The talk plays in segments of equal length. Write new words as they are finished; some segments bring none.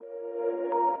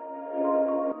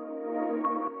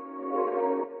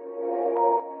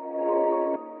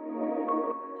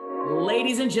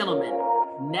ladies and gentlemen,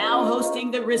 now hosting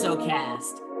the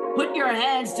RizzoCast. Put your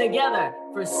hands together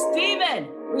for Steven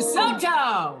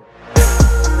Risotto!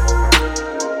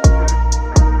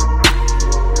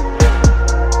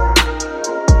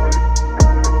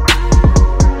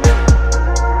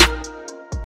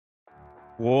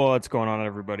 What's going on,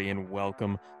 everybody, and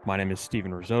welcome. My name is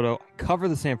Steven Risotto. I cover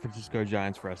the San Francisco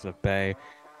Giants for SFBay,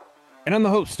 and I'm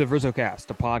the host of RizzoCast,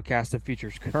 a podcast that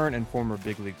features current and former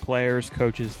big league players,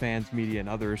 coaches, fans, media, and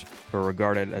others who are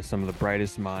regarded as some of the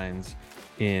brightest minds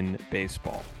in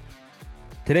baseball.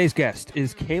 Today's guest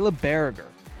is Caleb Baragar,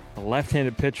 a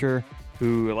left-handed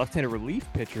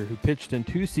relief pitcher who pitched in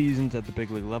 2 seasons at the big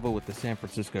league level with the San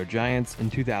Francisco Giants in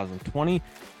 2020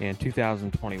 and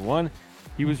 2021.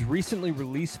 He was recently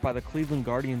released by the Cleveland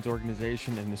Guardians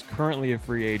organization and is currently a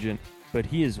free agent, but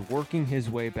he is working his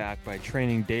way back by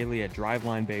training daily at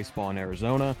Driveline Baseball in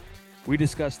Arizona. We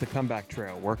discussed the comeback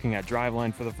trail, working at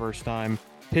Driveline for the first time,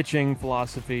 pitching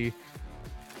philosophy,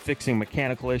 fixing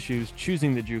mechanical issues,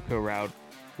 choosing the JUCO route,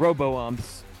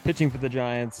 robo-umps, pitching for the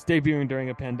Giants, debuting during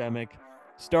a pandemic,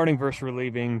 starting versus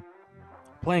relieving,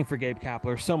 playing for Gabe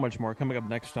Kapler, so much more. Coming up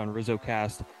next on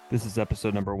RizzoCast, this is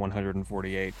episode number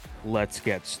 148. Let's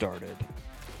get started.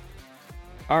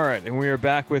 All right, and we are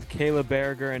back with Caleb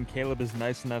Baragar, and Caleb is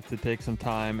nice enough to take some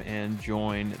time and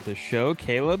join the show.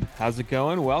 Caleb, how's it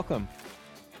going? Welcome.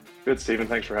 Good, Steven.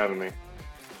 Thanks for having me.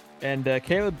 And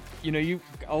Caleb,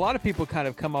 a lot of people kind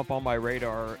of come up on my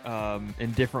radar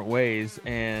in different ways,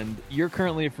 and you're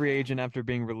currently a free agent after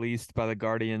being released by the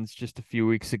Guardians just a few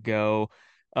weeks ago.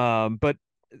 But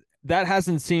that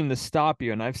hasn't seemed to stop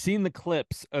you. And I've seen the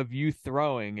clips of you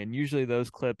throwing, and usually those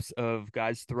clips of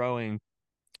guys throwing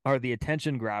are the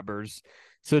attention grabbers.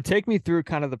 So take me through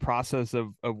kind of the process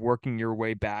of working your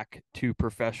way back to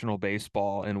professional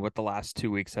baseball and what the last 2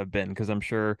 weeks have been, because I'm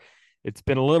sure it's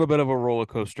been a little bit of a roller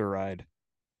coaster ride.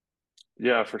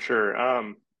 Yeah, for sure.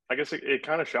 I guess it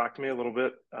kind of shocked me a little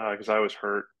bit because I was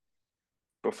hurt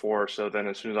before. So then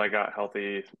as soon as I got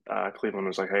healthy, Cleveland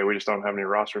was like, hey, we just don't have any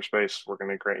roster space. We're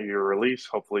going to grant you your release.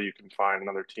 Hopefully you can find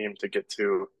another team to get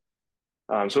to.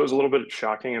 So it was a little bit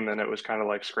shocking. And then it was kind of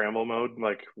like scramble mode.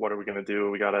 Like, what are we going to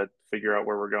do? We got to figure out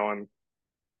where we're going.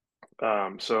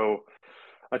 So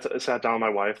I sat down with my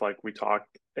wife, like we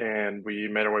talked, and we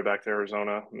made our way back to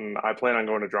Arizona. And I plan on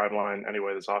going to Driveline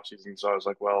anyway this offseason. So I was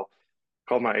like, well,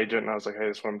 called my agent and I was like, hey,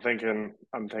 this is what I'm thinking.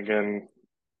 I'm thinking,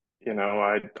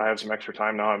 I have some extra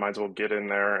time now. I might as well get in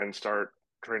there and start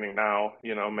training now,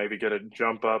 maybe get a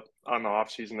jump up on the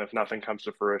off season if nothing comes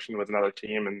to fruition with another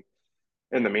team. And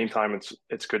in the meantime,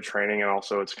 it's good training, and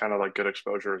also it's kind of like good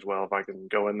exposure as well. If I can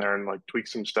go in there and like tweak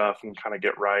some stuff and kind of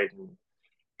get right and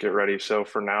get ready. So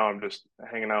for now, I'm just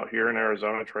hanging out here in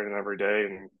Arizona, training every day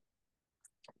and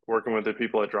working with the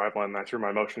people at Driveline. I threw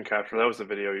my motion capture. That was the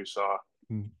video you saw.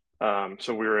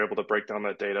 So we were able to break down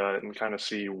that data and kind of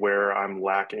see where I'm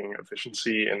lacking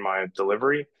efficiency in my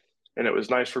delivery. And it was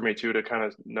nice for me too to kind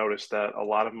of notice that a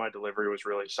lot of my delivery was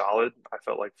really solid. I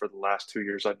felt like for the last 2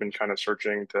 years, I've been kind of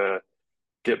searching to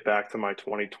get back to my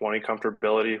 2020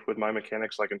 comfortability with my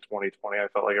mechanics. Like in 2020, I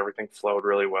felt like everything flowed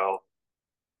really well.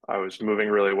 I was moving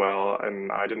really well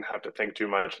and I didn't have to think too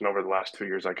much. And over the last 2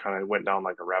 years, I kind of went down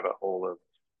like a rabbit hole of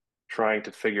trying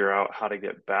to figure out how to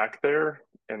get back there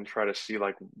and try to see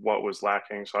like what was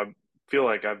lacking. So I feel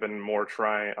like I've been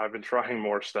trying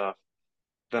more stuff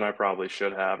than I probably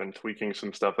should have and tweaking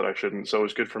some stuff that I shouldn't. So it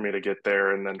was good for me to get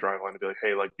there and then Driveline to be like,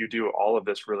 hey, like you do all of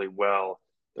this really well.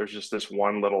 There's just this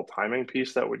one little timing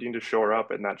piece that we need to shore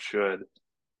up, and that should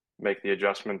make the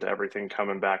adjustment to everything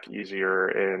coming back easier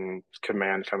and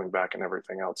command coming back and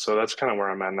everything else. So that's kind of where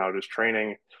I'm at now, just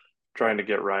training, trying to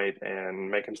get right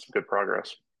and making some good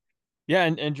progress. Yeah,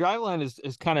 and Driveline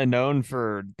is kind of known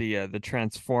for the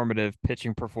transformative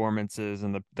pitching performances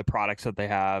and the products that they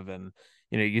have. And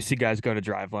you see guys go to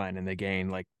Driveline and they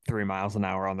gain like 3 miles an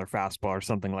hour on their fastball or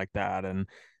something like that, and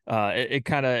it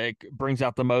kind of brings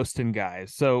out the most in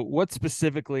guys. So what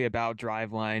specifically about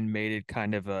Driveline made it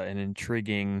kind of an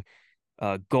intriguing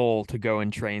goal to go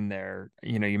and train there?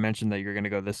 You mentioned that you're going to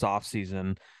go this off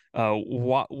season.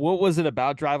 What was it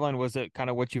about Driveline? Was it kind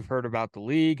of what you've heard about the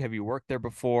league? Have you worked there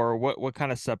before? What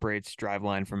kind of separates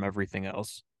Driveline from everything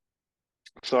else?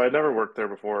 So I'd never worked there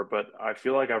before, but I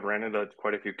feel like I've ran into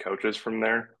quite a few coaches from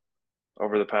there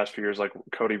over the past few years, like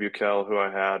Cody Buchel, who I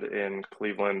had in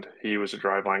Cleveland. He was a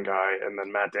Driveline guy. And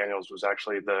then Matt Daniels was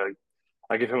actually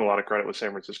I give him a lot of credit with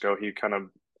San Francisco. He kind of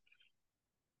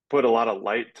put a lot of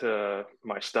light to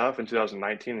my stuff in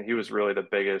 2019. And he was really the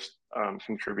biggest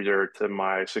contributor to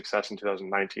my success in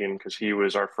 2019 because he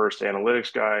was our first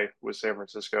analytics guy with San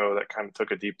Francisco that kind of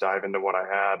took a deep dive into what I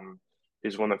had and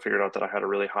He's one that figured out that I had a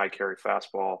really high carry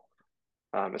fastball,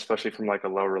 especially from like a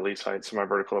low release height. So my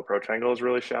vertical approach angle is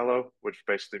really shallow, which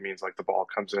basically means like the ball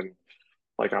comes in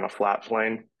like on a flat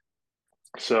plane.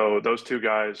 So those two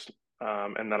guys,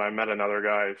 and then I met another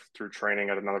guy through training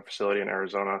at another facility in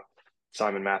Arizona,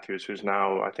 Simon Matthews, who's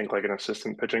now I think like an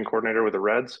assistant pitching coordinator with the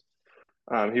Reds.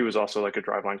 He was also like a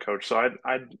driveline coach. So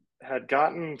I had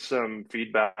gotten some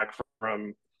feedback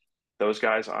from those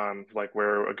guys on like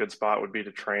where a good spot would be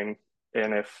to train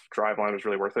and if driveline was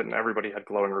really worth it. And everybody had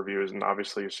glowing reviews. And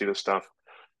obviously, you see this stuff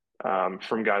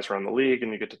from guys around the league,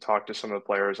 and you get to talk to some of the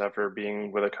players after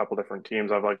being with a couple different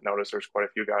teams. I've like noticed there's quite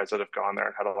a few guys that have gone there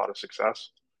and had a lot of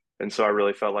success. And so I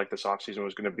really felt like this offseason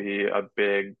was going to be a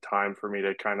big time for me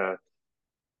to kind of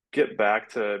get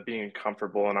back to being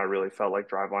comfortable. And I really felt like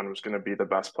Driveline was going to be the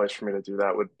best place for me to do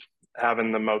that with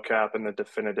having the mocap and the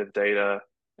definitive data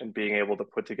and being able to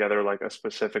put together like a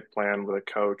specific plan with a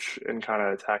coach and kind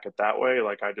of attack it that way.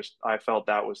 Like I felt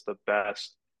that was the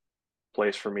best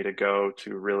place for me to go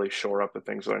to really shore up the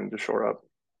things that I need to shore up.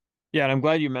 Yeah, and I'm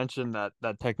glad you mentioned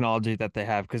that technology that they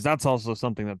have because that's also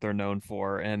something that they're known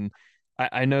for. And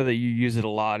I know that you use it a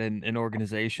lot in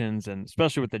organizations and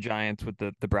especially with the Giants with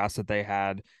the brass that they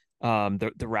had,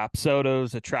 the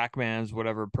Rapsodos, the Trackmans,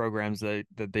 whatever programs that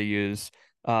they use.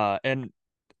 And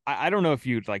I don't know if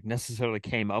you like necessarily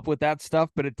came up with that stuff,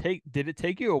 but did it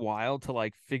take you a while to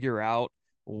like figure out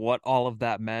what all of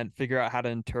that meant, figure out how to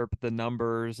interpret the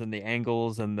numbers and the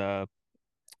angles and the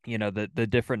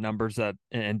different numbers that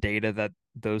and data that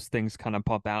those things kind of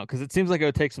pump out because it seems like it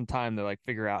would take some time to like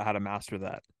figure out how to master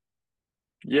that.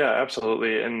 Yeah,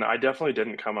 absolutely. And I definitely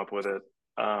didn't come up with it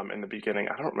in the beginning.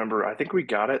 I don't remember. I think we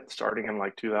got it starting in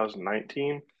like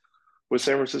 2019 with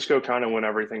San Francisco, kind of when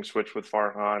everything switched with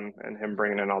Farhan and him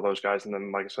bringing in all those guys. And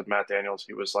then, like I said, Matt Daniels,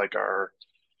 he was like our,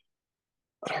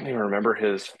 I don't even remember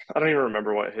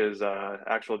what his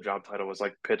actual job title was,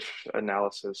 like pitch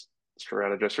analysis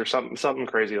strategist or something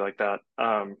crazy like that.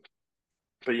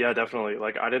 But yeah, definitely.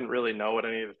 Like I didn't really know what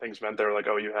any of the things meant. They were like,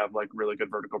 "Oh, you have like really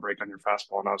good vertical break on your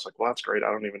fastball," and I was like, "Well, that's great.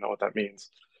 I don't even know what that means."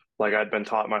 Like I'd been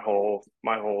taught my whole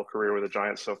career with the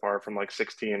Giants so far, from like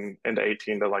 16 into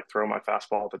 18, to like throw my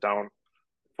fastball down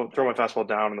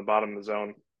in the bottom of the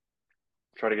zone,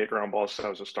 try to get ground balls since I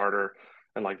was a starter,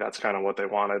 and like that's kind of what they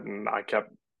wanted. And I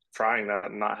kept trying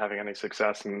that and not having any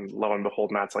success. And lo and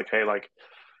behold, Matt's like, "Hey, like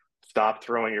stop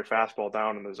throwing your fastball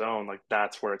down in the zone. Like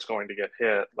that's where it's going to get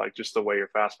hit. Like just the way your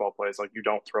fastball plays. Like you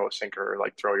don't throw a sinker or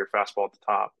like throw your fastball at the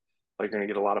top. Like you're going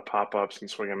to get a lot of pop ups and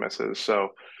swing and misses." So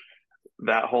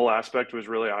that whole aspect was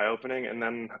really eye opening. And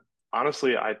then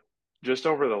honestly, I just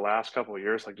over the last couple of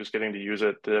years, like just getting to use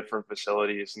it to different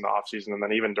facilities in the off season, and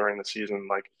then even during the season,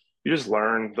 like you just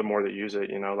learn the more that you use it.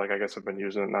 Like I guess I've been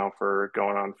using it now for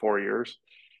going on 4 years.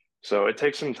 So it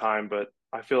takes some time, but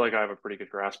I feel like I have a pretty good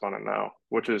grasp on it now,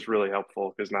 which is really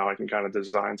helpful because now I can kind of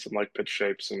design some like pitch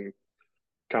shapes and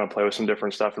kind of play with some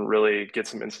different stuff and really get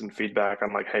some instant feedback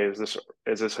on like, hey, is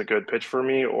this a good pitch for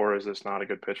me or is this not a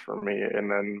good pitch for me? And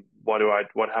then what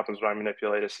happens when I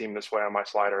manipulate a seam this way on my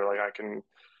slider? Like I can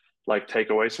like take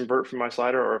away some vert from my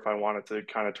slider, or if I want it to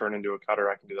kind of turn into a cutter,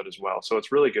 I can do that as well. So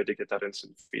it's really good to get that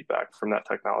instant feedback from that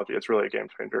technology. It's really a game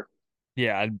changer.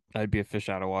 Yeah, I'd be a fish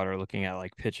out of water looking at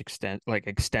like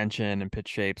extension and pitch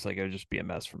shapes. Like it would just be a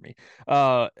mess for me.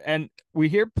 And we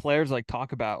hear players like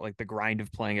talk about like the grind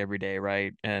of playing every day,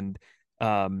 right? And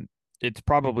it's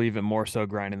probably even more so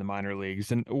grind in the minor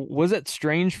leagues. And was it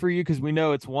strange for you? Because we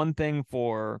know it's one thing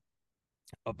for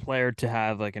a player to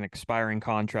have like an expiring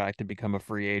contract and become a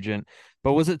free agent.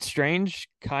 But was it strange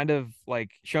kind of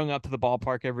like showing up to the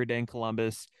ballpark every day in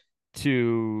Columbus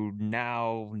to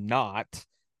now not?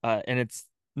 And it's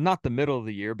not the middle of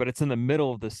the year, but it's in the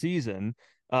middle of the season.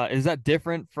 Is that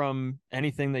different from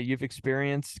anything that you've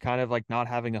experienced, kind of like not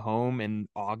having a home in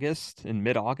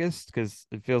mid-August? Because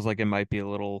it feels like it might be a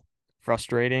little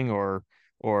frustrating or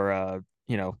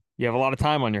you have a lot of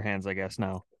time on your hands, I guess,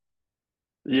 now.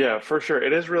 Yeah, for sure.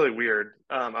 It is really weird.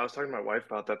 I was talking to my wife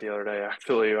about that the other day,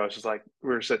 actually. I was just like, we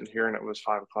were sitting here and it was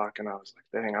 5 o'clock, and I was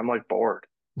like, dang, I'm like bored.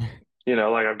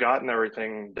 Like I've gotten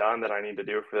everything done that I need to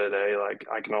do for the day. Like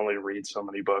I can only read so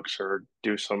many books or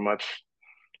do so much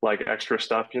like extra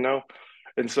stuff.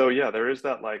 And so, yeah, there's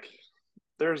that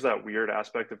weird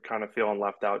aspect of kind of feeling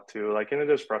left out too. Like, and it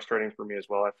is frustrating for me as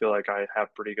well. I feel like I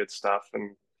have pretty good stuff.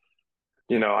 And,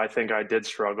 I think I did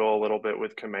struggle a little bit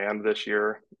with command this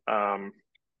year.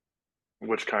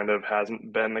 Which kind of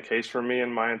hasn't been the case for me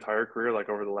in my entire career. Like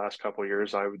over the last couple of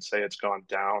years, I would say it's gone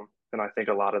down. And I think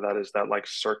a lot of that is that like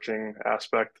searching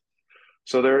aspect.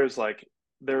 So there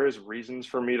is reasons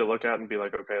for me to look at and be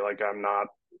like, okay, like I'm not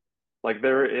Like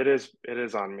it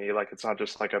is on me. Like it's not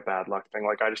just like a bad luck thing.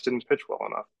 Like I just didn't pitch well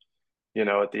enough,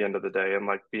 at the end of the day. And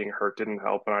like being hurt didn't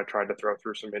help. And I tried to throw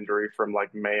through some injury from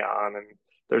like May on. And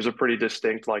there's a pretty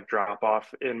distinct like drop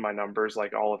off in my numbers.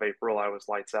 Like all of April, I was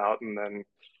lights out. And then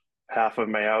half of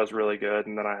May, I was really good.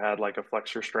 And then I had like a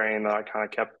flexor strain that I kind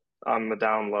of kept on the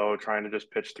down low, trying to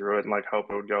just pitch through it and like hope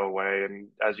it would go away. And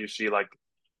as you see, like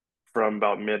from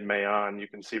about mid-May on, you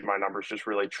can see my numbers just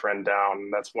really trend down.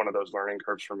 And that's one of those learning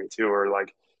curves for me too, where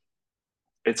like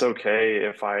it's okay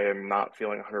if I am not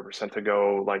feeling 100% to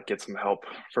go like get some help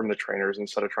from the trainers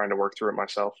instead of trying to work through it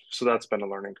myself. So that's been a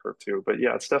learning curve too. But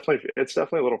yeah, it's definitely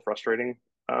a little frustrating,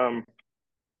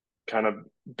 kind of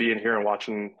being here and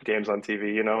watching games on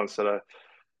TV, instead of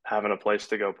having a place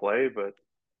to go play. But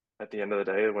at the end of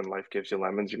the day, when life gives you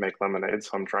lemons, you make lemonade.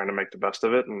 So I'm trying to make the best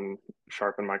of it and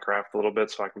sharpen my craft a little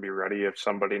bit so I can be ready if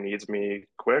somebody needs me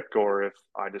quick, or if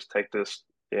I just take this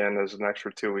in as an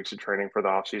extra 2 weeks of training for the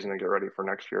off season and get ready for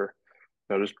next year.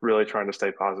 Just really trying to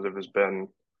stay positive has been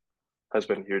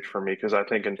huge for me, because I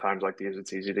think in times like these,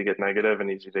 it's easy to get negative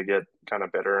and easy to get kind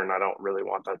of bitter, and I don't really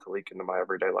want that to leak into my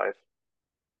everyday life.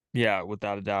 Yeah,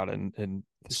 without a doubt, and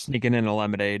sneaking in a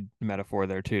lemonade metaphor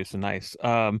there too. So nice.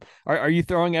 Are you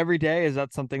throwing every day? Is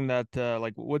that something that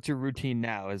like what's your routine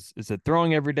now? Is it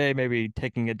throwing every day? Maybe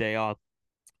taking a day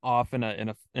off in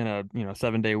a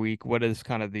 7 day week? What is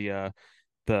kind of the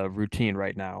routine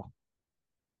right now?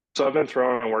 So I've been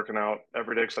throwing and working out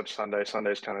every day except Sunday.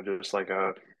 Sunday's kind of just like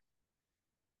a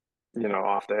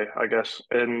off day, I guess.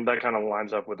 And that kind of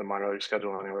lines up with the minor league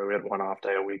schedule anyway. We had one off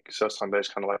day a week. So Sunday's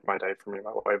kind of like my day for me and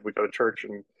my wife. We go to church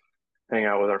and hang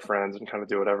out with our friends and kind of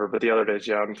do whatever. But the other days,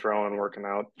 yeah, I'm throwing, working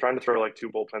out, trying to throw like two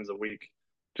bullpens a week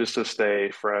just to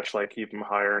stay fresh, like keep them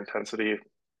higher intensity.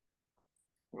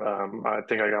 I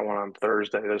think I got one on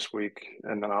Thursday this week,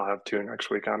 and then I'll have two next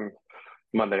week on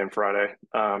Monday and Friday.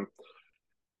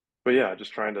 But yeah,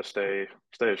 just trying to stay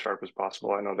as sharp as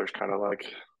possible. I know there's kind of like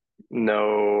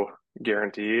no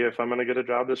guarantee if I'm going to get a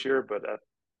job this year, but at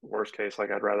worst case, like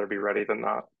I'd rather be ready than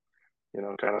not.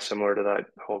 Kind of similar to that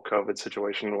whole COVID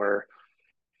situation where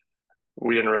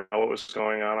we didn't really know what was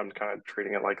going on. I'm kind of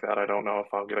treating it like that. I don't know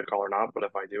if I'll get a call or not, but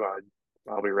if I do,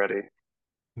 I'll be ready.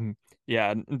 Mm.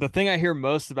 Yeah, and the thing I hear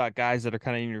most about guys that are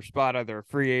kind of in your spot, either a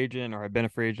free agent or have been a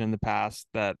free agent in the past,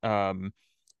 that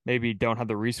maybe don't have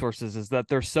the resources, is that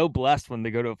they're so blessed when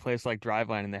they go to a place like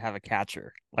Driveline and they have a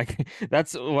catcher. Like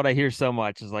that's what I hear so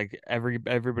much, is like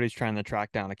everybody's trying to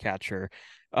track down a catcher.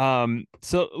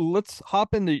 So let's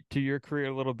hop into your career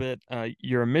a little bit.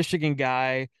 You're a Michigan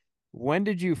guy. When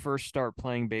did you first start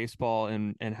playing baseball,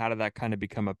 and how did that kind of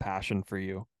become a passion for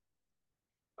you?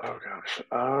 Oh gosh.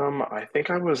 I think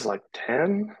I was like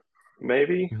 10,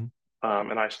 maybe. Mhm.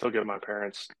 And I still give my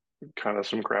parents kind of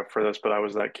some crap for this, but I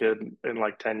was that kid in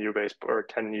like 10U baseball or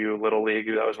 10U little league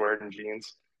that was wearing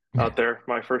jeans out there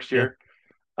my first Yeah. year.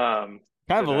 Um,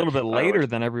 Kind of a and little bit I later always,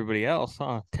 than everybody else,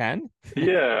 huh? 10?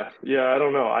 yeah, I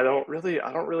don't know. I don't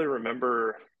really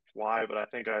remember why, but I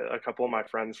think a couple of my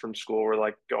friends from school were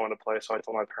like going to play. So I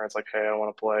told my parents like, hey, I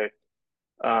want to play.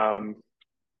 Um,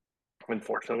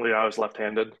 Unfortunately, I was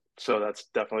left-handed, so that's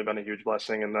definitely been a huge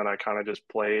blessing. And then I kind of just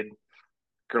played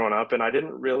growing up, and I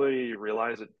didn't really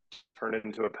realize it turned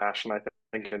into a passion, I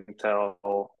think, until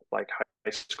like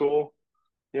high school.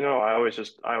 I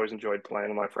always enjoyed playing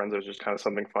with my friends. It was just kind of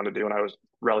something fun to do, and I was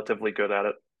relatively good at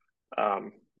it.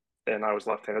 Um, and I was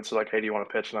left-handed, so like, hey, do you want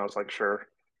to pitch? And I was like, sure.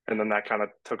 And then that kind of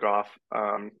took off.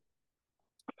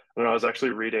 And I was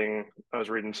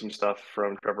reading some stuff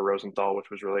from Trevor Rosenthal,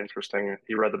 which was really interesting.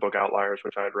 He read the book Outliers,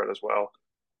 which I had read as well.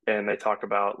 And they talk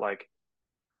about like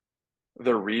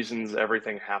the reasons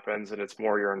everything happens, and it's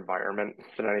more your environment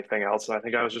than anything else. And I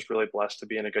think I was just really blessed to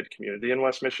be in a good community in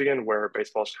West Michigan where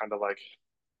baseball is kind of like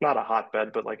not a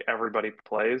hotbed, but like everybody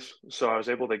plays. So I was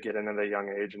able to get in at a young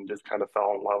age and just kind of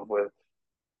fell in love with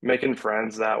making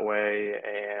friends that way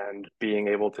and being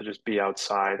able to just be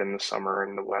outside in the summer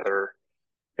and the weather,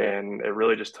 and it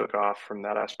really just took off from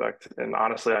that aspect. And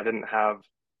honestly, I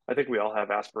think we all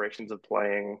have aspirations of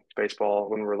playing baseball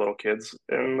when we're little kids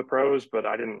in the pros, but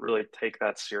I didn't really take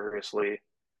that seriously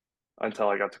until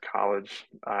I got to college.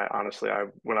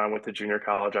 When I went to junior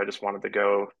college, I just wanted to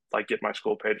go like get my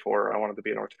school paid for. I wanted to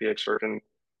be an orthopedic surgeon.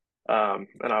 And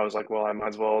I was like, well, I might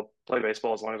as well play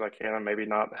baseball as long as I can and maybe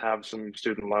not have some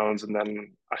student loans. And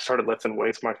then I started lifting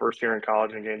weights my first year in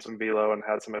college and gained some velo and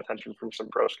had some attention from some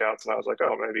pro scouts. And I was like,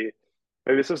 oh, maybe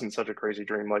this isn't such a crazy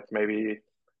dream. Like maybe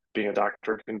being a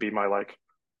doctor can be my like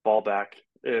fallback,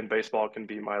 and baseball can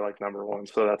be my like number one.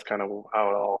 So that's kind of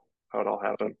how it all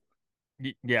happened.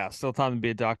 Yeah, still time to be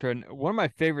a doctor. And one of my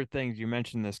favorite things, you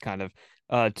mentioned this kind of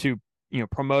to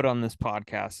promote on this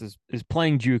podcast is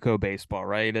playing JUCO baseball,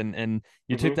 right? And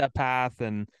you took Hmm. that path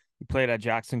and you played at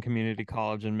Jackson Community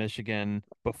College in Michigan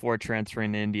before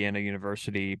transferring to Indiana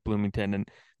University, Bloomington. And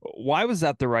why was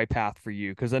that the right path for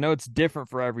you? Because I know it's different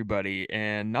for everybody,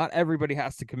 and not everybody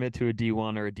has to commit to a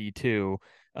D1 or a D2.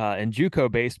 And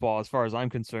JUCO baseball, as far as I'm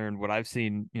concerned, what I've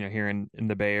seen, here in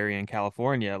the Bay Area in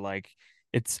California, like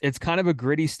it's kind of a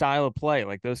gritty style of play.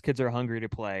 Like those kids are hungry to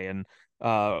play. And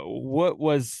what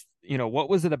was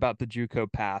it about the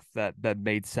JUCO path that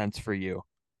made sense for you?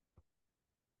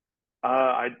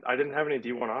 I didn't have any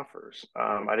D1 offers.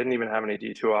 I didn't even have any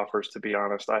D2 offers, to be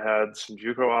honest. I had some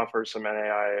JUCO offers, some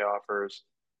NAIA offers,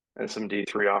 and some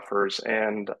D3 offers.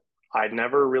 And I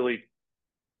never really,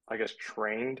 I guess,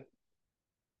 trained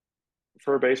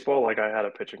for baseball. Like I had a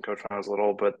pitching coach when I was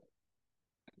little, but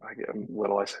I get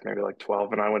little, I say maybe like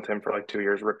 12. And I went to him for like 2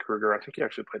 years, Rick Kruger. I think he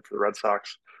actually played for the Red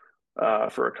Sox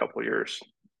for a couple of years.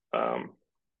 Um,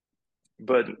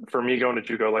 but for me going to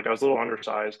JUCO, like I was a little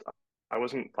undersized. I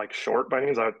wasn't like short by any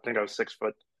means. I think I was 6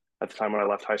 foot at the time when I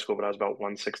left high school, but I was about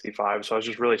 165. So I was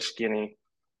just really skinny.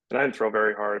 And I didn't throw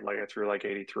very hard. Like I threw like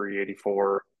 83,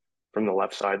 84 from the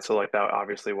left side. So like that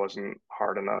obviously wasn't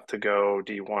hard enough to go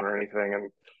D1 or anything.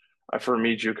 And for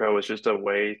me, JUCO was just a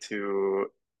way to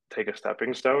take a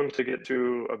stepping stone to get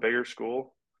to a bigger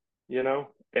school,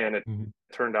 and it Mhm.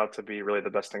 turned out to be really the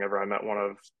best thing ever. I met one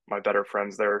of my better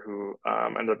friends there who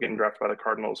ended up getting drafted by the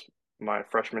Cardinals my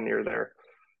freshman year there.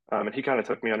 And he kind of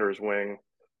took me under his wing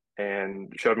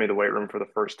and showed me the weight room for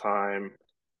the first time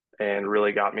and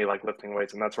really got me like lifting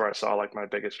weights. And that's where I saw like my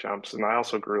biggest jumps. And I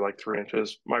also grew like 3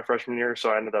 inches my freshman year. So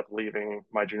I ended up leaving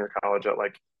my junior college at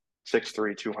like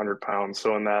 6'3", 200 pounds.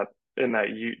 So in that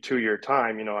 2 year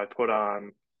time, I put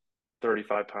on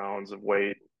 35 pounds of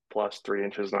weight plus 3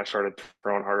 inches and I started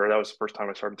throwing harder. That was the first time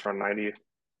I started throwing 90.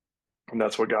 And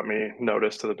that's what got me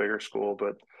noticed to the bigger school.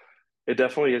 But it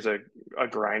definitely is a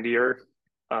grindier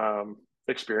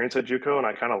experience at JUCO, and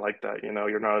I kind of like that.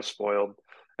 You're not as spoiled.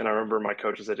 And I remember my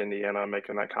coaches at Indiana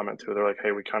making that comment too. They're like,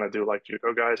 "Hey, we kind of do like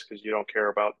JUCO guys because you don't care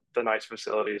about the nice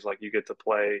facilities. Like you get to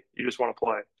play, you just want to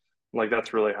play." Like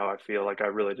that's really how I feel. Like I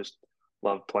really just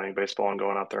love playing baseball and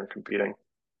going out there and competing.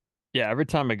 Yeah, every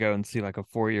time I go and see like a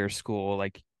 4-year school,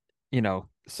 like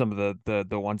some of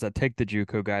the ones that take the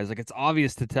JUCO guys, like it's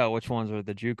obvious to tell which ones are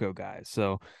the JUCO guys.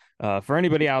 So, for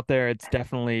anybody out there, it's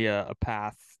definitely a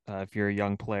path if you're a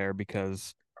young player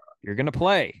because you're gonna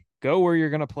play. Go where you're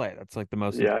gonna play. That's like the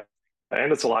most Yeah,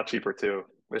 and it's a lot cheaper too.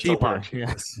 It's a lot cheaper.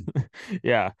 cheaper. Yes,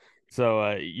 yeah.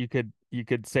 So you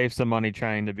could save some money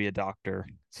trying to be a doctor.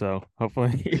 So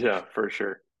hopefully, Yeah, for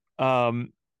sure.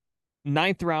 um,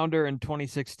 ninth rounder in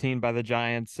 2016 by the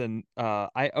Giants, and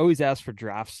I always ask for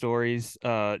draft stories.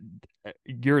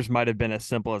 Yours might have been as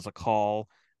simple as a call.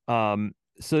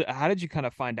 So how did you kind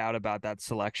of find out about that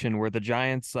selection? Were the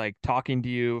Giants like talking to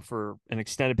you for an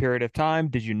extended period of time?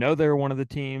 Did you know they were one of the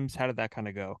teams? How did that kind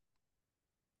of go?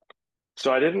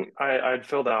 So I didn't. I'd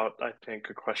filled out, I think,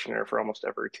 a questionnaire for almost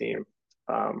every team.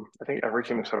 I think every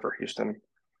team except for Houston,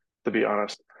 to be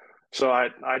honest. So I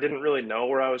didn't really know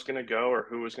where I was going to go or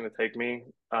who was going to take me.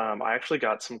 I actually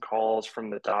got some calls from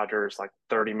the Dodgers like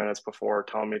 30 minutes before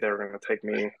telling me they were going to take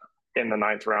me in the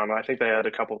ninth round. I think they had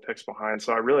a couple of picks behind,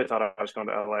 so I really thought I was going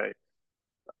to LA.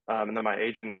 And then my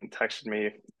agent texted me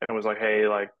and was like, "Hey,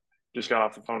 like, just got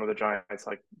off the phone with the Giants.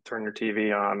 Like, turn your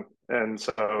TV on." And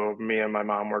so me and my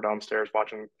mom were downstairs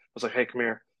watching. I was like, "Hey, come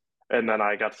here." And then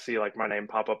I got to see like my name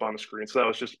pop up on the screen. So that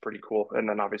was just pretty cool. And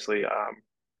then obviously,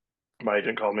 my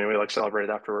agent called me and we like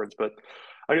celebrated afterwards. But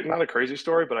not a crazy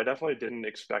story, but I definitely didn't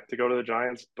expect to go to the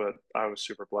Giants. But I was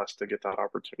super blessed to get that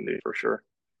opportunity for sure.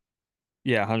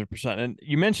 Yeah, 100%. And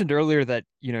you mentioned earlier that,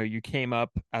 you came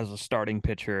up as a starting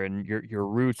pitcher and your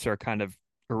roots are kind of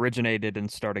originated in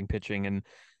starting pitching. And,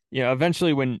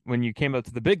 eventually when you came up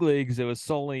to the big leagues, it was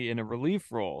solely in a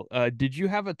relief role. Did you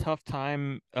have a tough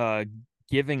time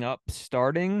giving up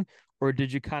starting, or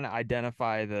did you kind of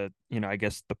identify I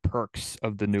guess the perks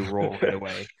of the new role right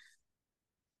away?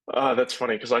 That's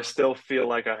funny because I still feel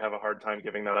like I have a hard time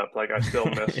giving that up. Like I still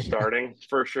miss Yeah. starting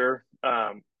for sure.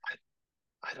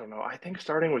 I don't know. I think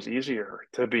starting was easier,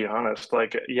 to be honest.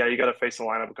 Like, yeah, you got to face the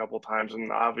lineup a couple of times,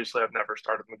 and obviously, I've never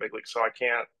started in the big league, so I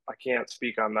can't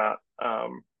speak on that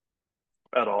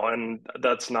at all. And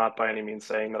that's not by any means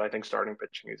saying that I think starting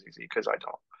pitching is easy because I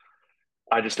don't.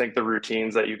 I just think the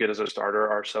routines that you get as a starter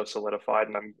are so solidified,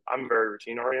 and I'm a very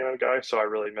routine oriented guy, so I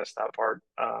really miss that part.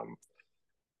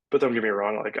 But don't get me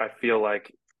wrong, like I feel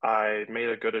like I made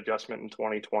a good adjustment in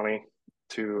 2020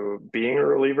 to being a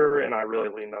reliever, and I really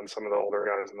leaned on some of the older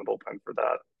guys in the bullpen for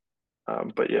that.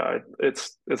 But yeah,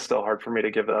 it's still hard for me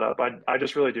to give that up. I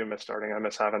just really do miss starting. I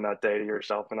miss having that day to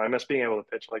yourself, and I miss being able to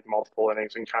pitch like multiple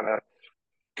innings and kind of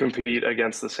compete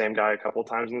against the same guy a couple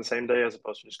times in the same day, as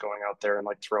opposed to just going out there and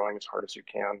like throwing as hard as you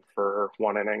can for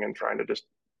one inning and trying to just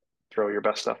throw your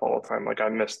best stuff all the time. Like I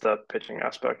miss the pitching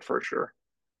aspect for sure.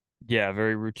 Yeah,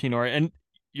 very routine oriented. And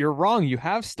you're wrong. You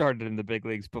have started in the big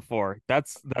leagues before. Well,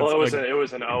 That's like it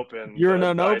was an open, you're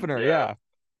but an I opener, yeah. yeah.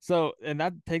 So, and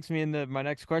that takes me into my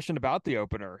next question about the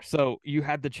opener. So, you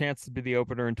had the chance to be the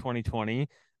opener in 2020.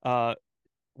 Uh,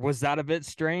 was that a bit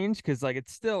strange? Because like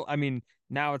it's still, I mean,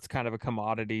 now it's kind of a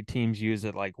commodity. Teams use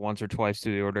it like once or twice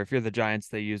through the order. If you're the Giants,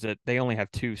 they use it. They only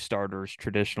have two starters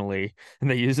traditionally, and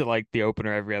they use it like the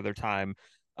opener every other time.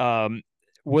 Um,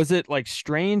 was it like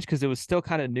strange because it was still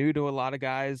kind of new to a lot of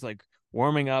guys, like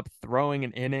warming up, throwing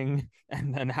an inning,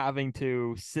 and then having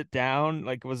to sit down?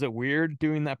 Like, was it weird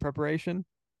doing that preparation?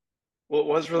 Well, it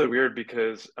was really weird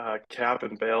because Cap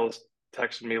and Bales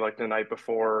texted me like the night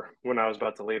before when I was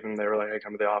about to leave, and they were like, "Hey,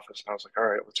 come to the office." And I was like, "All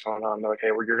right, what's going on?" They're like, "Hey,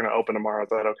 you're going to open tomorrow. Is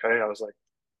that okay?" I was like,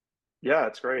 "Yeah,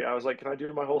 it's great." I was like, "Can I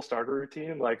do my whole starter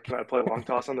routine? Like, can I play long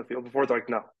toss on the field before?" They're like,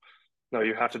 "No, no,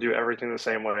 you have to do everything the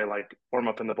same way. Like, warm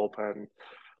up in the bullpen,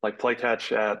 like play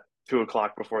catch at 2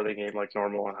 o'clock before the game, like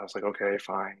normal." And I was like, "Okay,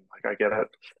 fine. Like, I get it.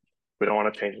 We don't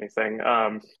want to change anything."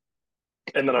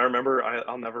 And then I remember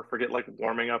I'll never forget like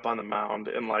warming up on the mound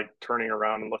and like turning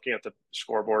around and looking at the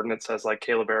scoreboard and it says like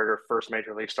Caleb Baragar first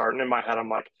major league start. And in my head, I'm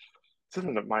like, this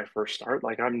isn't my first start.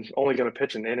 Like I'm only going to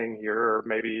pitch an inning here or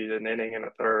maybe an inning and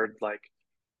a third. Like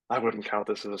I wouldn't count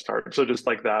this as a start. So just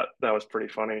like that was pretty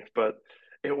funny. But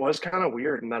it was kind of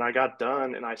weird. And then I got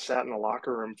done and I sat in the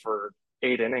locker room for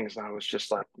 8 innings and I was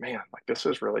just like, man, like this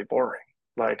is really boring.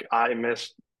 Like I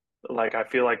missed like I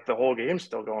feel like the whole game's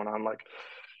still going on. Like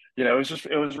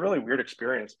it was a really weird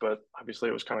experience, but obviously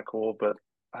it was kind of cool. But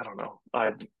I don't know.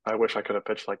 I wish I could have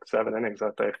pitched like 7 innings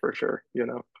that day for sure, you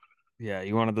know? Yeah,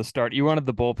 you wanted the start. You wanted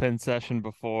the bullpen session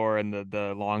before and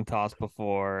the long toss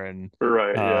before, and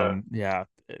Right, yeah. yeah,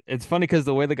 it's funny because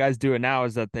the way the guys do it now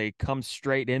is that they come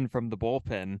straight in from the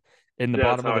bullpen in the Yeah,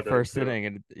 that's bottom of how I the did it first too. inning,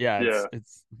 and yeah, Yeah.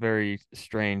 it's very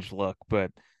strange look,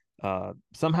 but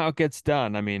somehow it gets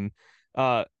done. I mean,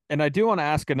 and I do want to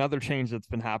ask another change that's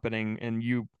been happening, and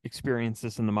you experience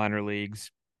this in the minor leagues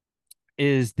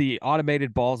is the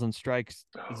automated balls and strikes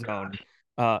Oh zone. gosh.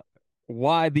 Uh,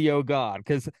 why the oh god?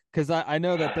 Because I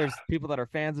know that there's people that are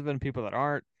fans of it and people that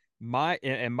aren't.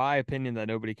 In my opinion, that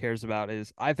nobody cares about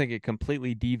is I think it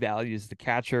completely devalues the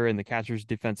catcher and the catcher's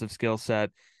defensive skill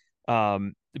set.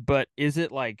 But is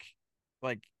it like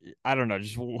I don't know,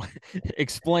 just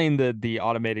explain the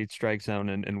automated strike zone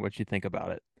and what you think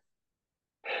about it.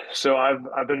 So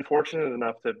I've been fortunate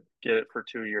enough to get it for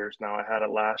 2 years now. I had it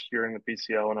last year in the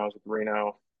PCL when I was with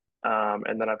Reno.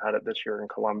 And then I've had it this year in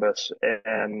Columbus.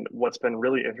 And what's been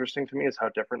really interesting to me is how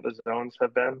different the zones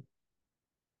have been.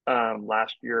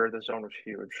 Last year the zone was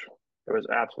huge. It was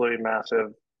absolutely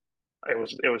massive. It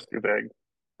was too big.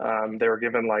 They were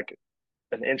given like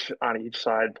an inch on each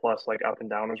side plus like up and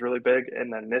down was really big.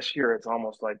 And then this year it's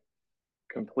almost like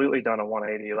completely done a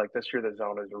 180. Like this year the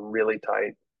zone is really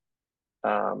tight.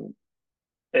 Um,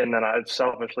 and then I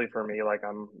selfishly for me, like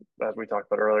I'm as we talked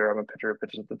about earlier, I'm a pitcher who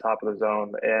pitches at the top of the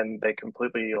zone, and they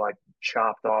completely like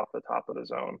chopped off the top of the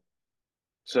zone.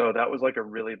 So that was like a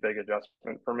really big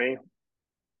adjustment for me,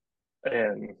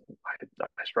 and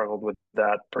I struggled with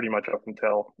that pretty much up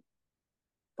until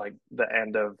like the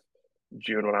end of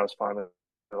June when I was finally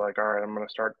like, all right, I'm going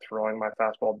to start throwing my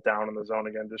fastball down in the zone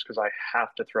again just because I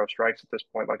have to throw strikes at this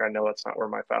point. Like I know that's not where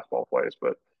my fastball plays,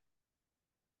 but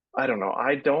I don't know.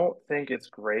 I don't think it's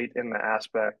great in the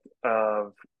aspect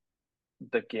of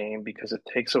the game because it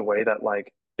takes away that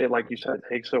like you said, it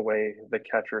takes away the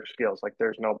catcher skills. Like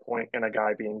there's no point in a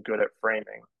guy being good at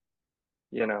framing,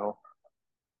 you know,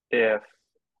 if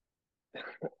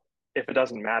it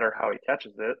doesn't matter how he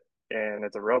catches it and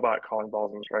it's a robot calling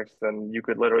balls and strikes, then you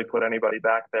could literally put anybody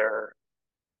back there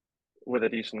with a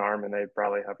decent arm and they'd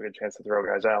probably have a good chance to throw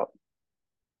guys out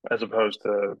as opposed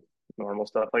to normal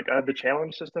stuff. Like the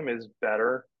challenge system is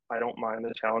better. I don't mind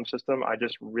the challenge system. I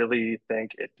just really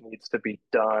think it needs to be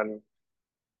done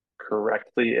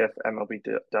correctly if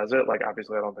does it. Like,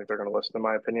 obviously, I don't think they're going to listen to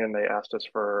my opinion. They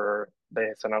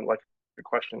sent out like a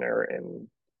questionnaire in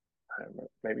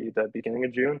maybe the beginning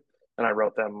of June, and I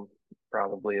wrote them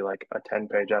probably like a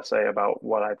 10-page essay about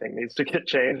what I think needs to get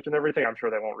changed and everything. I'm sure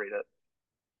they won't read it.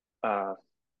 Uh,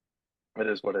 it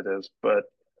is what it is, but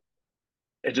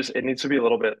it needs to be a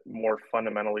little bit more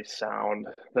fundamentally sound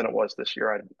than it was this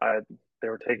year. They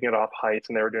were taking it off heights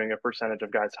and they were doing a percentage of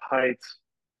guys' heights,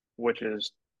 which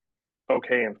is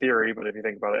okay in theory, but if you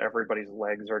think about it, everybody's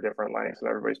legs are different lengths and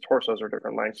everybody's torsos are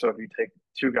different lengths. So if you take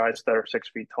two guys that are 6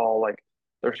 feet tall, like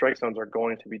their strike zones are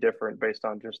going to be different based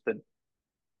on just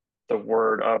the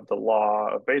word of the law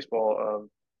of baseball of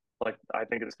like I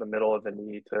think it's the middle of the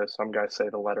knee to some guys say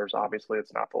the letters. Obviously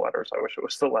it's not the letters. I wish it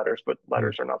was the letters, but Mm.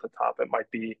 letters are not the top. It might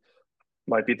be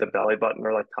the belly button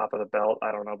or like top of the belt.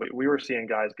 I don't know. But we were seeing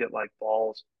guys get like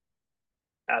balls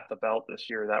at the belt this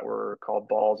year that were called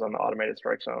balls on the automated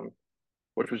strike zone,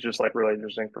 which was just like really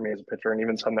interesting for me as a pitcher. And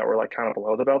even some that were like kind of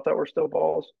below the belt that were still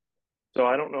balls. So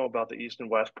I don't know about the east and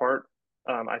west part.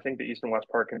 I think the east and west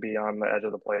part can be on the edge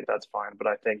of the plate. That's fine. But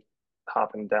I think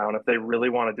hopping down, if they really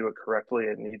want to do it correctly,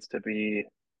 it needs to be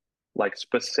like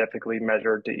specifically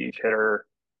measured to each hitter.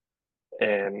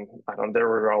 And I don't, there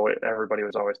were always, everybody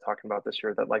was always talking about this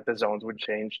year that like the zones would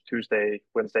change Tuesday,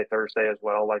 Wednesday, Thursday as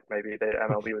well. Like maybe the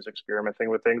MLB was experimenting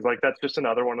with things like that's just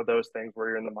another one of those things where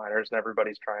you're in the minors and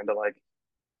everybody's trying to like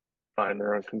find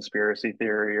their own conspiracy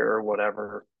theory or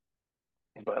whatever.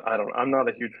 But I'm not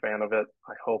a huge fan of it.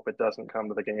 I hope it doesn't come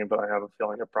to the game, but I have a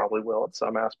feeling it probably will at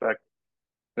some aspect.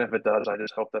 And if it does, I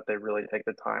just hope that they really take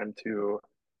the time to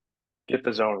get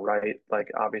the zone right. Like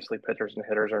obviously pitchers and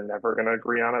hitters are never going to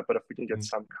agree on it, but if we can get Mm.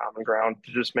 some common ground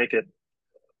to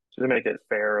make it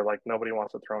fair, like nobody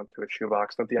wants to throw into a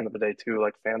shoebox. And at the end of the day, too,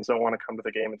 like fans don't want to come to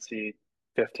the game and see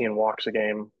 15 walks a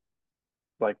game.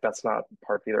 Like that's not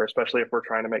part either, especially if we're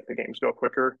trying to make the games go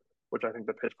quicker, which I think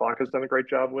the pitch clock has done a great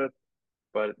job with.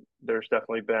 But there's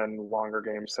definitely been longer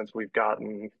games since we've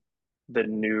gotten the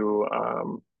new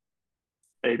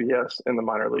ABS in the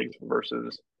minor leagues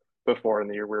versus before in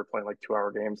the year we were playing like 2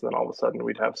 hour games. Then all of a sudden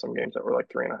we'd have some games that were like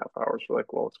 3.5 hours. We're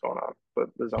like, well, what's going on? But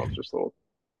the zone's just a little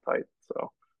tight.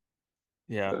 So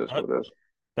Yeah. it is what it is.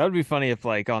 That would be funny if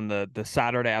like on the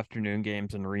Saturday afternoon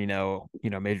games in Reno,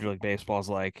 Major League Baseball's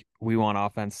like, we want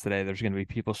offense today. There's going to be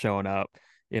people showing up.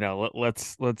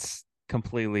 Let's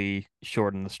completely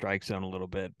shorten the strike zone a little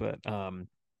bit. But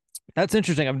that's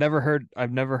interesting. I've never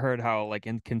heard how like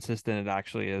inconsistent it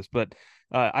actually is. But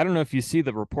I don't know if you see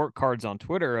the report cards on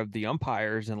Twitter of the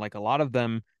umpires, and like a lot of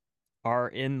them are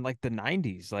in like the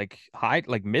 90s, like high,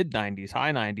 like mid 90s,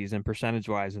 high 90s, and percentage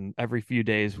wise. And every few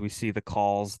days we see the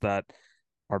calls that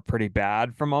are pretty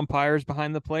bad from umpires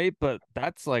behind the plate, but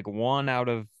that's like one out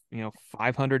of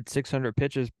 500, 600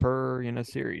 pitches per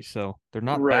series, so they're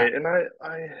not bad. Right. And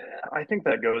I think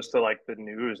that goes to like the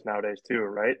news nowadays too,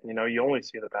 right? You only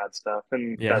see the bad stuff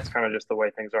and Yeah. that's kind of just the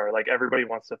way things are. Like everybody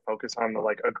wants to focus on the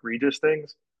like egregious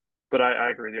things. But I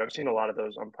agree with you. I've seen a lot of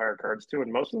those umpire cards too,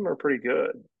 and most of them are pretty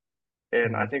good.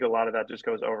 And I Mhm. think a lot of that just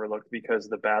goes overlooked because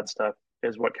the bad stuff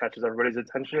is what catches everybody's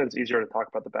attention. It's easier to talk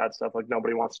about the bad stuff. Like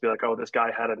nobody wants to be like, oh, this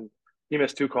guy he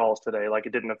missed 2 calls today. Like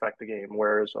it didn't affect the game.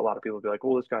 Whereas a lot of people would be like,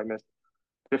 well, this guy missed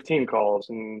 15 calls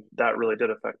and that really did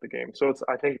affect the game. So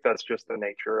I think that's just the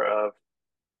nature of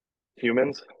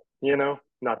humans,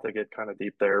 not to get kind of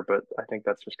deep there, but I think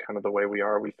that's just kind of the way we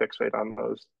are. We fixate on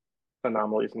those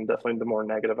anomalies and definitely the more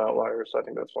negative outliers. So I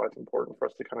think that's why it's important for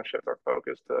us to kind of shift our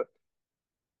focus to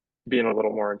being a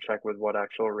little more in check with what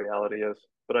actual reality is.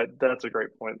 But that's a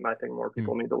great point, and I think more Mm.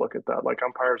 people need to look at that. Like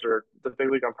the big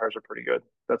league umpires are pretty good.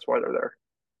 That's why they're there.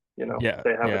 Yeah,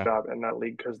 They have a yeah, job in that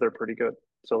league because they're pretty good.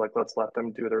 So like, let's let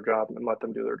them do their job and let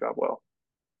them do their job well.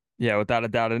 yeah, without a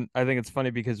doubt. And I think it's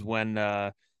funny because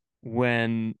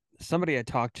when somebody I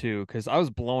talked to, because I was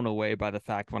blown away by the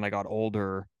fact when I got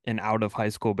older and out of high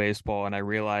school baseball, and I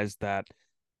realized that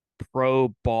pro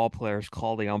ball players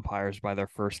call the umpires by their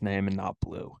first name and not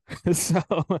blue. So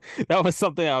that was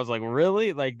something I was like,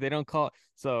 really? Like they don't call,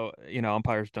 so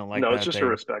umpires don't like No, it's that. just a They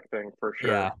respect thing for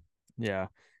Yeah, sure.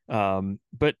 yeah.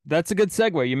 But that's a good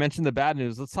segue. You mentioned the bad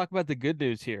news. Let's talk about the good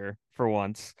news here for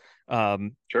once.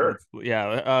 Sure.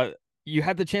 You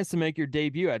had the chance to make your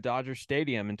debut at Dodger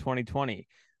Stadium in 2020.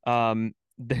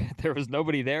 There was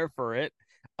nobody there for it.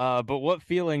 But what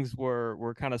feelings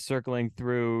were kind of circling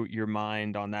through your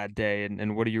mind on that day,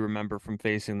 and what do you remember from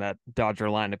facing that Dodger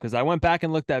lineup? Because I went back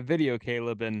and looked at video,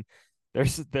 Caleb, and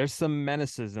there's some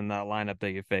menaces in that lineup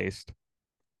that you faced.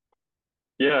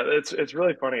 Yeah, it's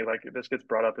really funny. Like this gets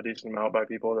brought up a decent amount by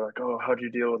people. They're like, "Oh, how'd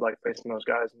you deal with like facing those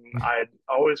guys?" And I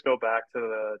always go back to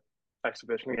the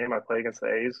exhibition game I played against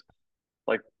the A's,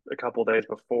 like a couple days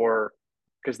before,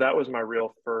 because that was my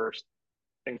real first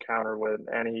encounter with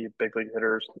any big league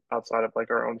hitters outside of like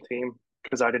our own team.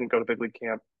 Because I didn't go to big league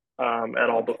camp at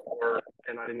all before,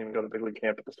 and I didn't even go to big league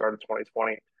camp at the start of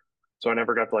 2020. So I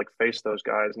never got to like face those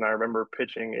guys. And I remember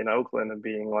pitching in Oakland and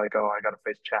being like, "Oh, I got to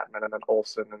face Chapman and then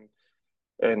Olson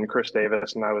and Chris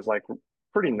Davis," and I was like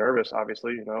pretty nervous.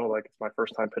 Obviously, like it's my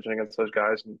first time pitching against those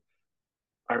guys. And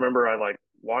I remember I like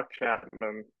walked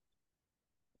Chapman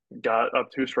got up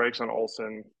 2 strikes on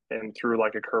Olson and threw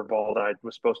like a curveball that I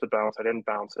was supposed to bounce. I didn't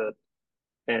bounce it,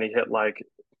 and he hit like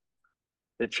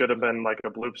it should have been like a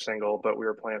bloop single, but we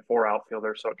were playing 4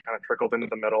 outfielders, so it kind of trickled into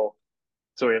the middle.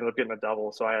 So we ended up getting a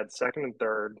double. So I had second and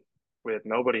third with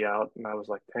nobody out, and I was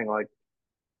like, dang, like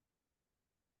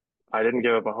I didn't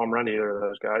give up a home run to either of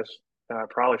those guys, and I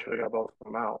probably should have got both of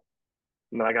them out.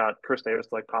 And then I got Chris Davis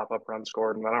to like pop up run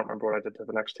scored, and I don't remember what I did to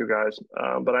the next 2 guys,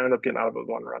 but I ended up getting out of it with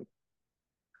 1 run.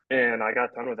 And I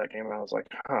got done with that game, and I was like,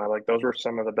 huh, like those were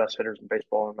some of the best hitters in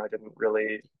baseball, and I didn't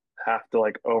really have to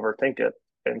like overthink it.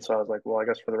 And so I was like, well, I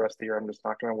guess for the rest of the year, I'm just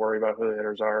not going to worry about who the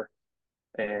hitters are,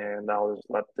 and I'll just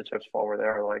let the chips fall where they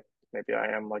are. Like maybe I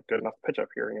am like good enough to pitch up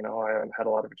here. You know, I haven't had a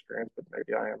lot of experience, but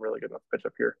maybe I am really good enough to pitch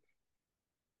up here.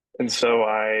 And so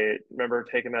I remember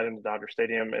taking that into Dodger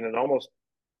Stadium, and I almost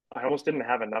didn't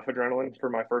have enough adrenaline for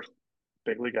my first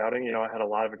big league outing. You know, I had a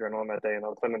lot of adrenaline that day in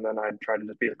Oakland, and then I tried to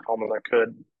just be as calm as I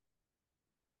could.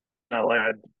 Like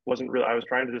I wasn't really. I was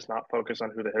trying to just not focus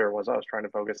on who the hitter was. I was trying to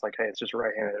focus like, hey, it's just a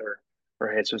right-handed hitter,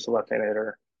 or hey, it's just a left-handed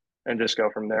hitter, and just go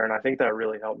from there. And I think that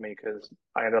really helped me because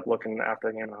I ended up looking after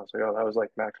the game, and I was like, oh, that was like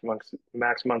Max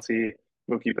Muncy,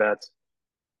 Mookie Betts,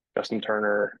 Justin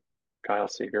Turner, Kyle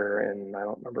Seager, and I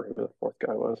don't remember who the fourth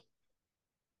guy was.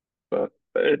 But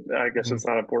I guess Mhm. it's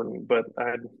not important. But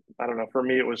I don't know. For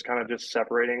me, it was kind of just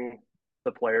separating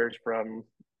the players from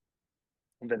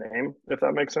the name, if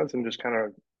that makes sense, and just kind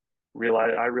of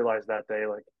realized that day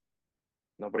like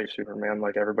nobody's Superman.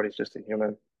 Like everybody's just a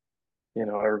human. You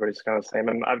know, everybody's kind of the same.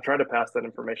 And I've tried to pass that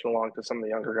information along to some of the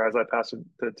younger guys. I passed it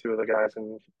to 2 of the guys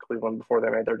in Cleveland before they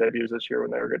made their debuts this year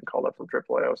when they were getting called up from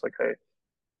AAA. I was like, hey,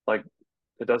 like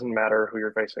it doesn't matter who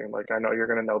you're facing. Like I know you're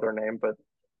going to know their name, but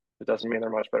it doesn't mean they're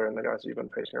much better than the guys you've been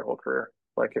facing your whole career.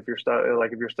 Like if your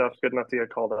stuff's good enough to get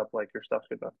called up, like your stuff's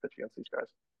good enough to pitch against these guys.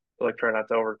 So like try not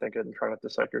to overthink it and try not to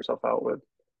psych yourself out with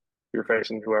you're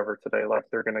facing whoever today. Like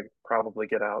they're gonna probably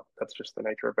get out. That's just the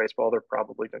nature of baseball. They're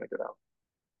probably gonna get out.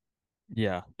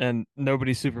 Yeah, and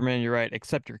nobody's Superman, you're right,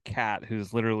 except your cat,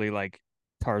 who's literally like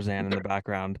Tarzan in the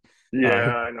background.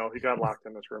 Yeah, I know. He got locked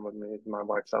in this room with me. My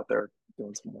wife's out there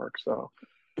doing some work. So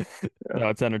yeah. No,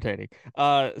 it's entertaining.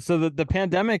 So the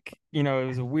pandemic, it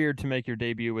was weird to make your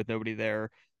debut with nobody there.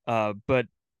 But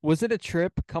was it a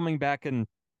trip coming back and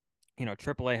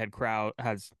AAA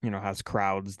has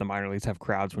crowds. The minor leagues have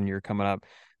crowds when you're coming up.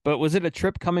 But was it a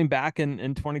trip coming back in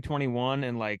 2021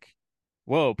 and like,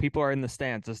 whoa, people are in the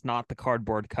stands, it's not the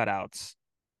cardboard cutouts.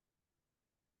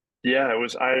 Yeah, it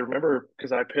was. I remember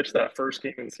because I pitched that first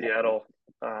game in Seattle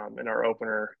in our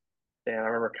opener, and I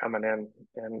remember coming in,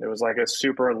 and it was like a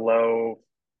super low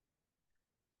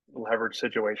leverage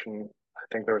situation. I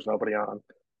think there was nobody on,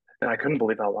 and I couldn't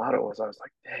believe how loud it was. I was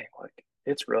like, "Dang, like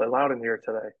it's really loud in here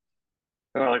today."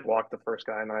 And I like walked the first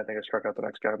guy, and then I think I struck out the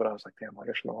next guy. But I was like, "Damn, like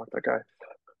I shouldn't have walked that guy."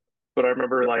 But I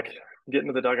remember like getting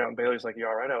to the dugout, and Bailey's like, "You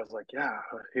all right?" I was like, "Yeah."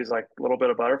 He's like, "A little bit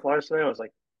of butterflies today." I was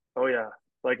like, "Oh yeah."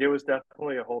 Like it was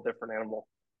definitely a whole different animal,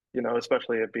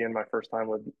 especially it being my first time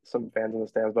with some fans in the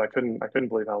stands. But I couldn't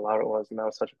believe how loud it was, and that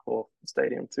was such a cool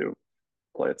stadium to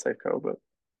play at Safeco. But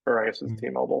or I guess it's Mhm.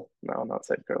 T-Mobile. No, not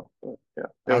Safeco. But yeah,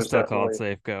 it I was still call it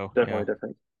definitely safe go. definitely Yeah.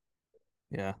 different.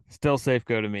 Yeah. Still safe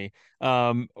go to me.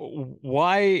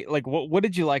 Why like what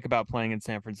did you like about playing in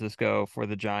San Francisco for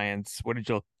the Giants? What did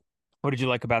you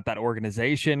like about that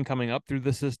organization coming up through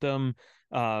the system?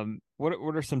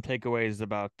 What are some takeaways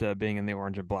about being in the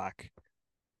orange and black?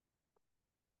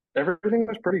 Everything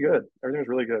was pretty good. Everything was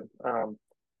really good.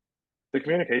 The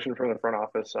communication from the front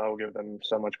office, I will give them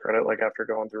so much credit. Like after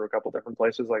going through a couple different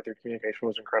places, like their communication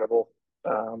was incredible.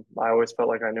 I always felt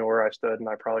like I knew where I stood, and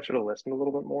I probably should have listened a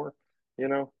little bit more.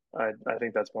 I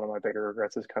think that's one of my bigger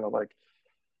regrets is kind of like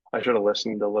I should have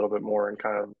listened a little bit more and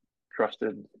kind of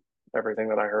trusted everything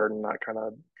that I heard and not kind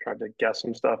of tried to guess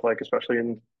some stuff. Like especially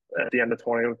at the end of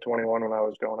 2021 when I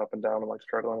was going up and down and like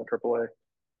struggling at AAA.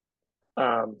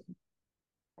 Um,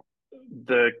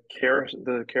 the care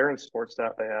and support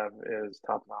staff they have is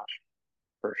top notch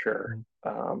for sure.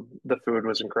 The food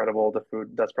was incredible. The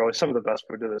food that's probably some of the best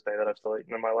food to this day that I've still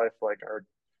eaten in my life. Like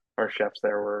our chefs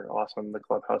there were awesome. The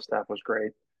clubhouse staff was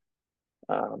great.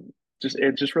 Just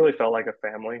it just really felt like a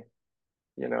family,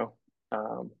 you know.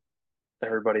 Um,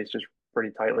 Everybody's just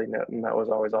pretty tightly knit, and that was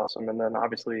always awesome. And then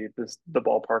obviously the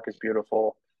ballpark is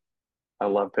beautiful. I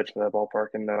love pitching that ballpark.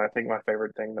 And then I think my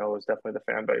favorite thing though is definitely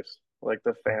the fan base. Like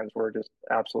the fans were just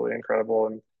absolutely incredible,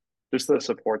 and just the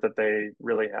support that they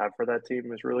really have for that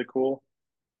team is really cool.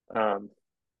 Um,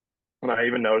 and I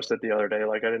even noticed it the other day.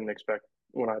 Like I didn't expect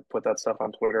when I put that stuff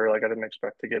on Twitter. Like I didn't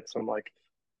expect to get some like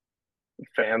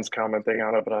fans commenting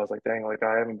on it, but I was like, dang, like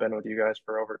I haven't been with you guys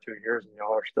for over 2 years and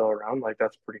y'all are still around. Like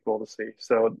that's pretty cool to see.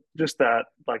 So just that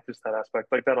aspect,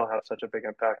 like that'll have such a big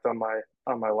impact on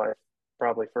my life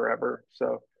probably forever.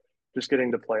 So just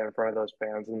getting to play in front of those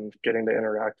fans and getting to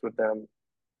interact with them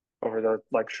over the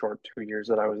like short 2 years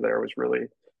that I was there was really,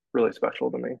 really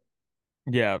special to me.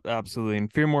 Yeah, absolutely. And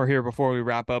a few more here before we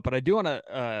wrap up, but I do want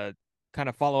to kind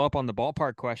of follow up on the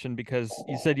ballpark question because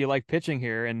you said you like pitching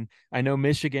here, and I know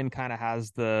Michigan kind of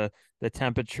has the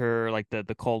temperature, like the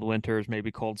cold winters, maybe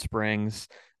cold springs.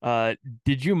 Uh,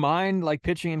 did you mind like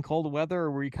pitching in cold weather,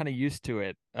 or were you kind of used to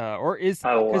it? Or is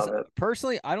I because love it.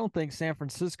 personally, I don't think San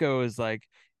Francisco is like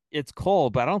it's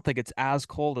cold, but I don't think it's as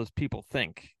cold as people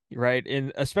think, right?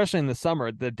 In especially in the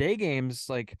summer, the day games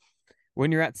like when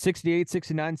you're at 68,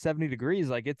 69, 70 degrees,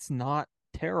 like it's not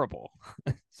terrible.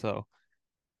 So,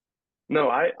 No,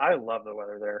 I love the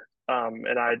weather there.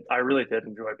 And I really did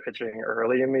enjoy pitching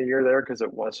early in the year there because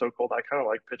it was so cold. I kind of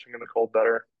like pitching in the cold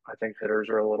better. I think hitters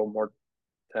are a little more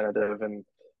tentative and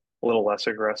a little less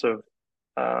aggressive.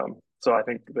 So I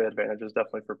think the advantage is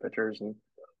definitely for pitchers. And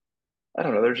I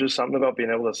don't know, there's just something about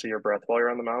being able to see your breath while you're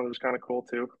on the mound is kind of cool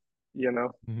too, you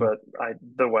know. mhm. But I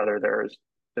the weather there is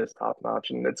top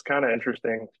notch, and it's kind of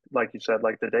interesting. Like you said,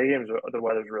 like the day games, the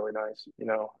weather's really nice. You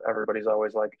know, everybody's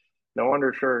always like no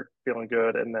undershirt, feeling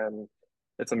good, and then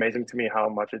it's amazing to me how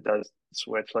much it does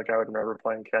switch. Like I would remember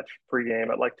playing catch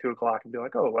pregame at like 2 o'clock and being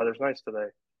like, "Oh, the weather's nice today,"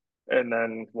 and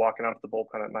then walking out to the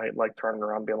bullpen at night, like turning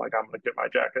around, being like, "I'm gonna get my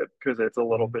jacket because it's a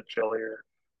little Mhm. bit chillier."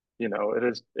 You know, it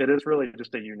is really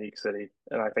just a unique city,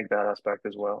 and I think that aspect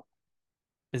as well.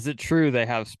 Is it true they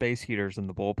have space heaters in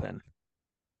the bullpen?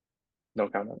 No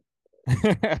comment.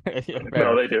 Yeah, No,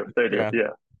 fair. they do, Yeah. yeah,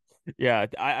 Yeah.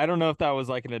 I don't know if that was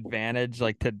like an advantage,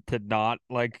 like to not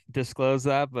like disclose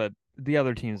that, but the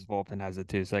other team's bullpen has it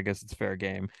too, so I guess it's fair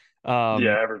game. Um,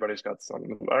 yeah. Everybody's got some.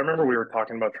 I remember we were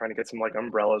talking about trying to get some like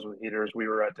umbrellas with heaters. We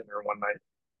were at dinner one night,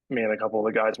 me and a couple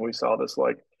of the guys, and we saw this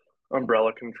like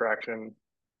umbrella contraction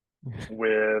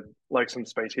with like some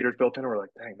space heaters built in. And we're like,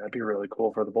 dang, that'd be really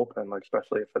cool for the bullpen, like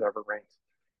especially if it ever rains.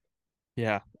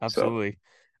 yeah, So absolutely.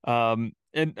 And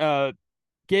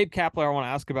Gabe Kapler, I want to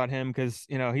ask about him because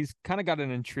he's kind of got an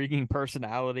intriguing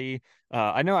personality.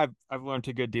 I know I've learned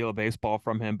a good deal of baseball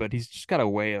from him, but he's just got a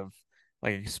way of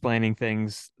like explaining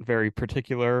things very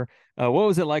particular. What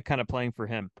was it like kind of playing for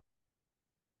him?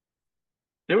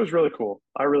 it was really cool.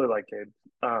 I really like Gabe.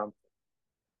 Um,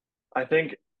 I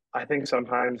think I think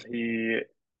sometimes he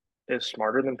is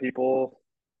smarter than people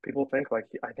think. Like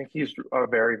I think he's a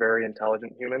very very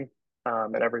intelligent human,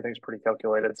 and everything's pretty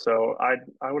calculated. So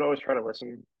I would always try to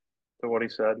listen to what he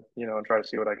said, you know, and try to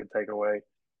see what I could take away.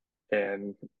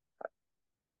 And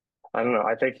I don't know.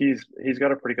 I think he's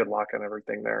got a pretty good lock on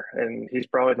everything there, and he's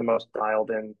probably the most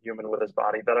dialed in human with his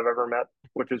body that I've ever met,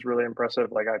 which is really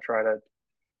impressive. Like I try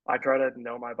to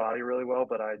know my body really well,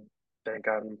 but I think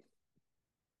I'm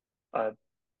a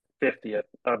 50th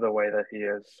of the way that he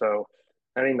is. So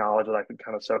any knowledge that I could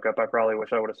kind of soak up, I probably wish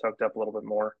I would have soaked up a little bit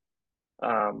more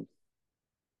um,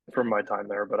 from my time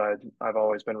there. But I've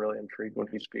always been really intrigued when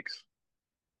he speaks.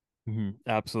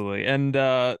 Absolutely. And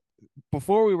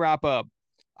before we wrap up,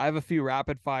 I have a few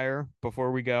rapid fire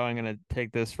before we go. I'm going to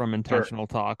take this from Sure. intentional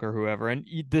talk or whoever, and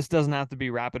this doesn't have to be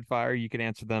rapid fire. You can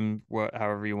answer them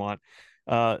however you want.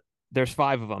 Uh, there's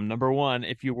five of them. Number one,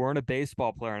 if you weren't a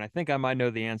baseball player, and I think I might know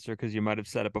the answer because you might have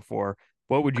said it before,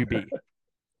 what would you be?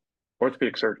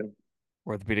 Orthopedic surgeon.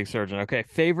 Orthopedic surgeon. Okay.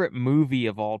 Favorite movie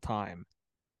of all time?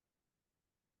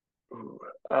 Ooh.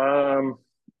 Um,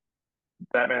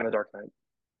 Batman: The Dark Knight,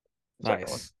 the second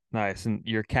one. Nice. Nice. And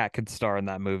your cat could star in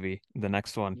that movie, the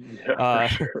next one. Yeah, for Uh,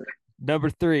 sure. Number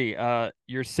three,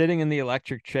 you're sitting in the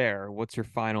electric chair. What's your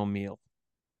final meal?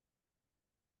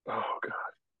 Oh God,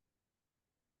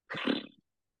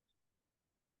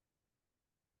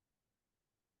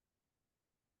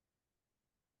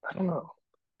 I don't know.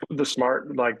 The smart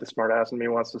ass in me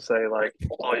wants to say like,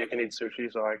 oh, you can eat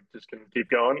sushi, so I just can keep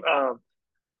going.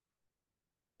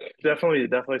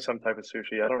 Definitely some type of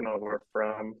sushi. I don't know where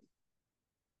from,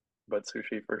 but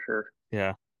sushi for sure,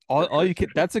 Yeah. for All sure you could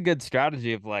sushi. that's a good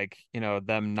strategy of like,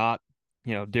 them not,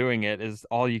 doing it is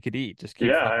all you could eat. Just keep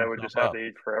Yeah, filling I would yourself just have up. to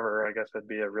eat forever. I guess it'd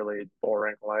be a really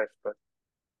boring life, but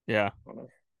Yeah, I don't know.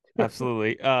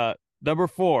 absolutely. Number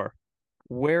four,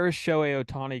 where is Shohei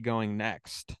Ohtani going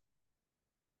next?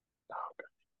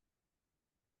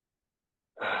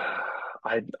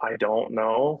 I don't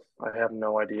know. I have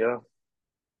no idea.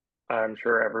 I'm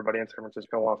sure everybody in San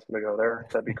Francisco wants him to go there.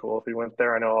 That'd be cool if he went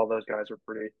there. I know all those guys are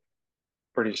pretty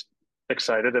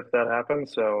excited if that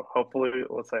happens. So hopefully,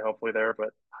 let's say hopefully there, but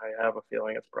I have a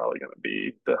feeling it's probably going to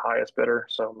be the highest bidder.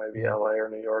 So maybe Mhm. LA or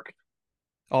New York.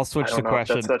 I'll I switch the don't know. That's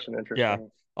question. such an Yeah,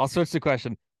 interesting. I'll switch the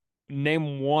question.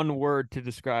 Name one word to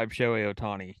describe Shohei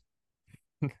Ohtani.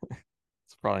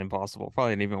 It's probably impossible.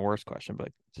 Probably an even worse question, but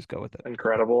just go with it.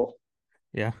 Incredible.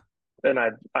 Yeah. And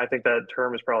I think that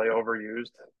term is probably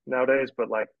overused nowadays, but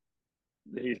like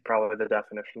he's probably the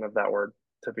definition of that word,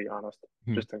 to be honest.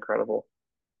 Hmm. Just incredible.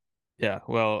 Yeah.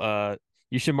 Well,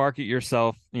 you should market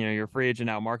yourself. You're a free agent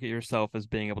now. Market yourself as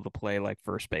being able to play like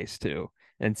first base too,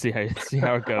 and see how it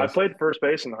I goes. played first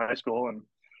base in high school and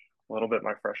a little bit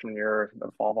my freshman year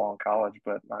of fall ball in college,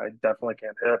 but I definitely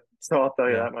can't hit. So I'll tell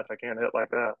you Yeah. that much. I can't hit like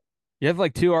that. You have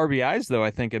like two RBIs though,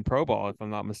 I think, in pro ball, if I'm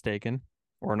not mistaken,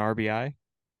 or an RBI,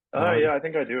 one Yeah, RB. I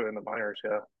think I do in the minors.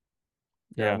 Yeah.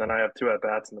 Yeah. Yeah. And then I have two at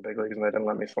bats in the big leagues and they didn't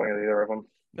let me swing at either of them.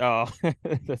 Oh,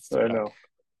 that's too I bad. know.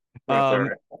 That's all Um,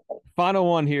 right. Final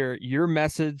one here. Your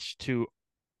message to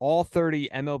all 30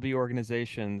 MLB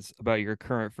organizations about your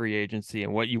current free agency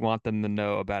and what you want them to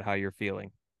know about how you're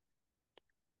feeling.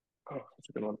 Oh, that's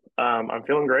a good one. I'm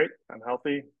feeling great. I'm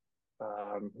healthy.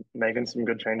 Making some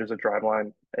good changes at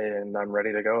Driveline, and I'm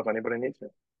ready to go if anybody needs me.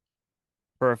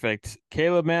 Perfect.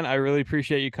 Caleb, man, I really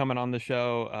appreciate you coming on the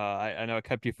show. I know I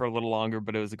kept you for a little longer,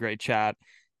 but it was a great chat.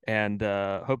 And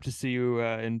hope to see you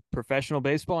in professional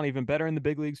baseball and even better in the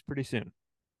big leagues pretty soon.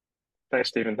 Thanks,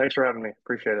 Stephen. Thanks for having me.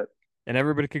 Appreciate it. And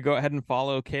everybody could go ahead and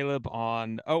follow Caleb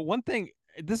on. Oh, one thing,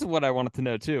 this is what I wanted to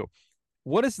know too.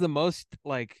 What is the most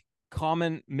like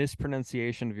common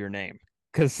mispronunciation of your name?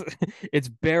 Because it's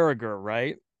Baragar,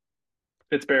 right?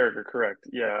 It's Baragar, correct.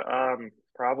 Yeah.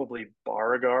 Probably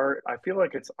Baragar. I feel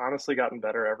like it's honestly gotten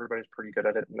better. Everybody's pretty good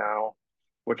at it now,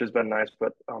 which has been nice.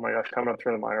 But oh my gosh, coming up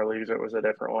through the minor leagues, it was a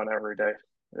different one every day.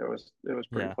 It was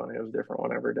pretty Yeah. funny. It was a different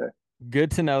one every day.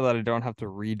 Good to know that I don't have to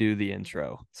redo the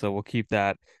intro. So we'll keep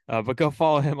that. But go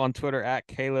follow him on Twitter at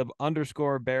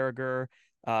Caleb_Baragar.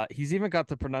 He's even got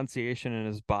the pronunciation in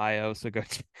his bio, so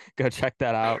go check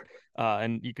that out.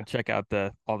 And you can check out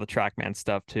the all the TrackMan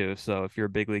stuff too. So if you're a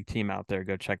big league team out there,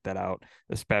 go check that out,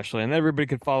 especially. And everybody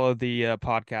can follow the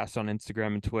podcast on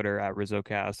Instagram and Twitter at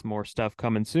RizzoCast. More stuff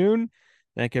coming soon.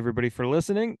 Thank everybody for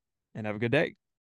listening, and have a good day.